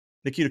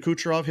Nikita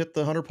Kucherov hit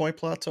the 100-point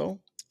plateau.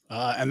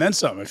 And then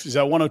some. If he's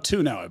at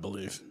 102 now, I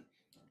believe.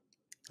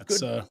 That's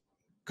Good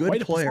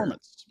quite a player.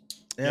 performance.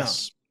 Yeah,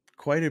 Yes.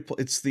 quite a.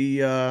 It's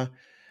the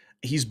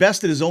he's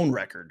bested his own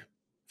record,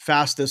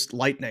 fastest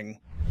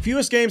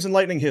fewest games in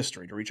Lightning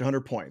history to reach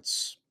 100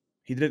 points.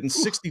 He did it in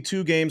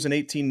 62 games in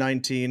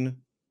 18-19.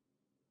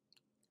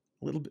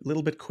 A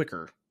little bit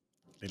quicker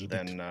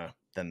than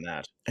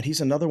that. And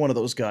he's another one of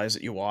those guys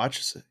that you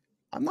watch.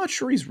 I'm not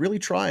sure he's really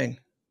trying.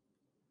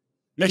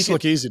 Makes it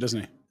look easy,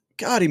 doesn't he?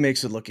 God, he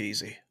makes it look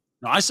easy.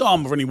 No, I saw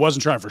him when he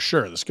wasn't trying for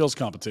sure. The skills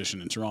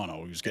competition in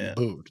Toronto, he was getting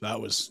booed. That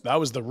was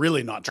the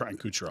really not trying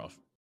Kucherov.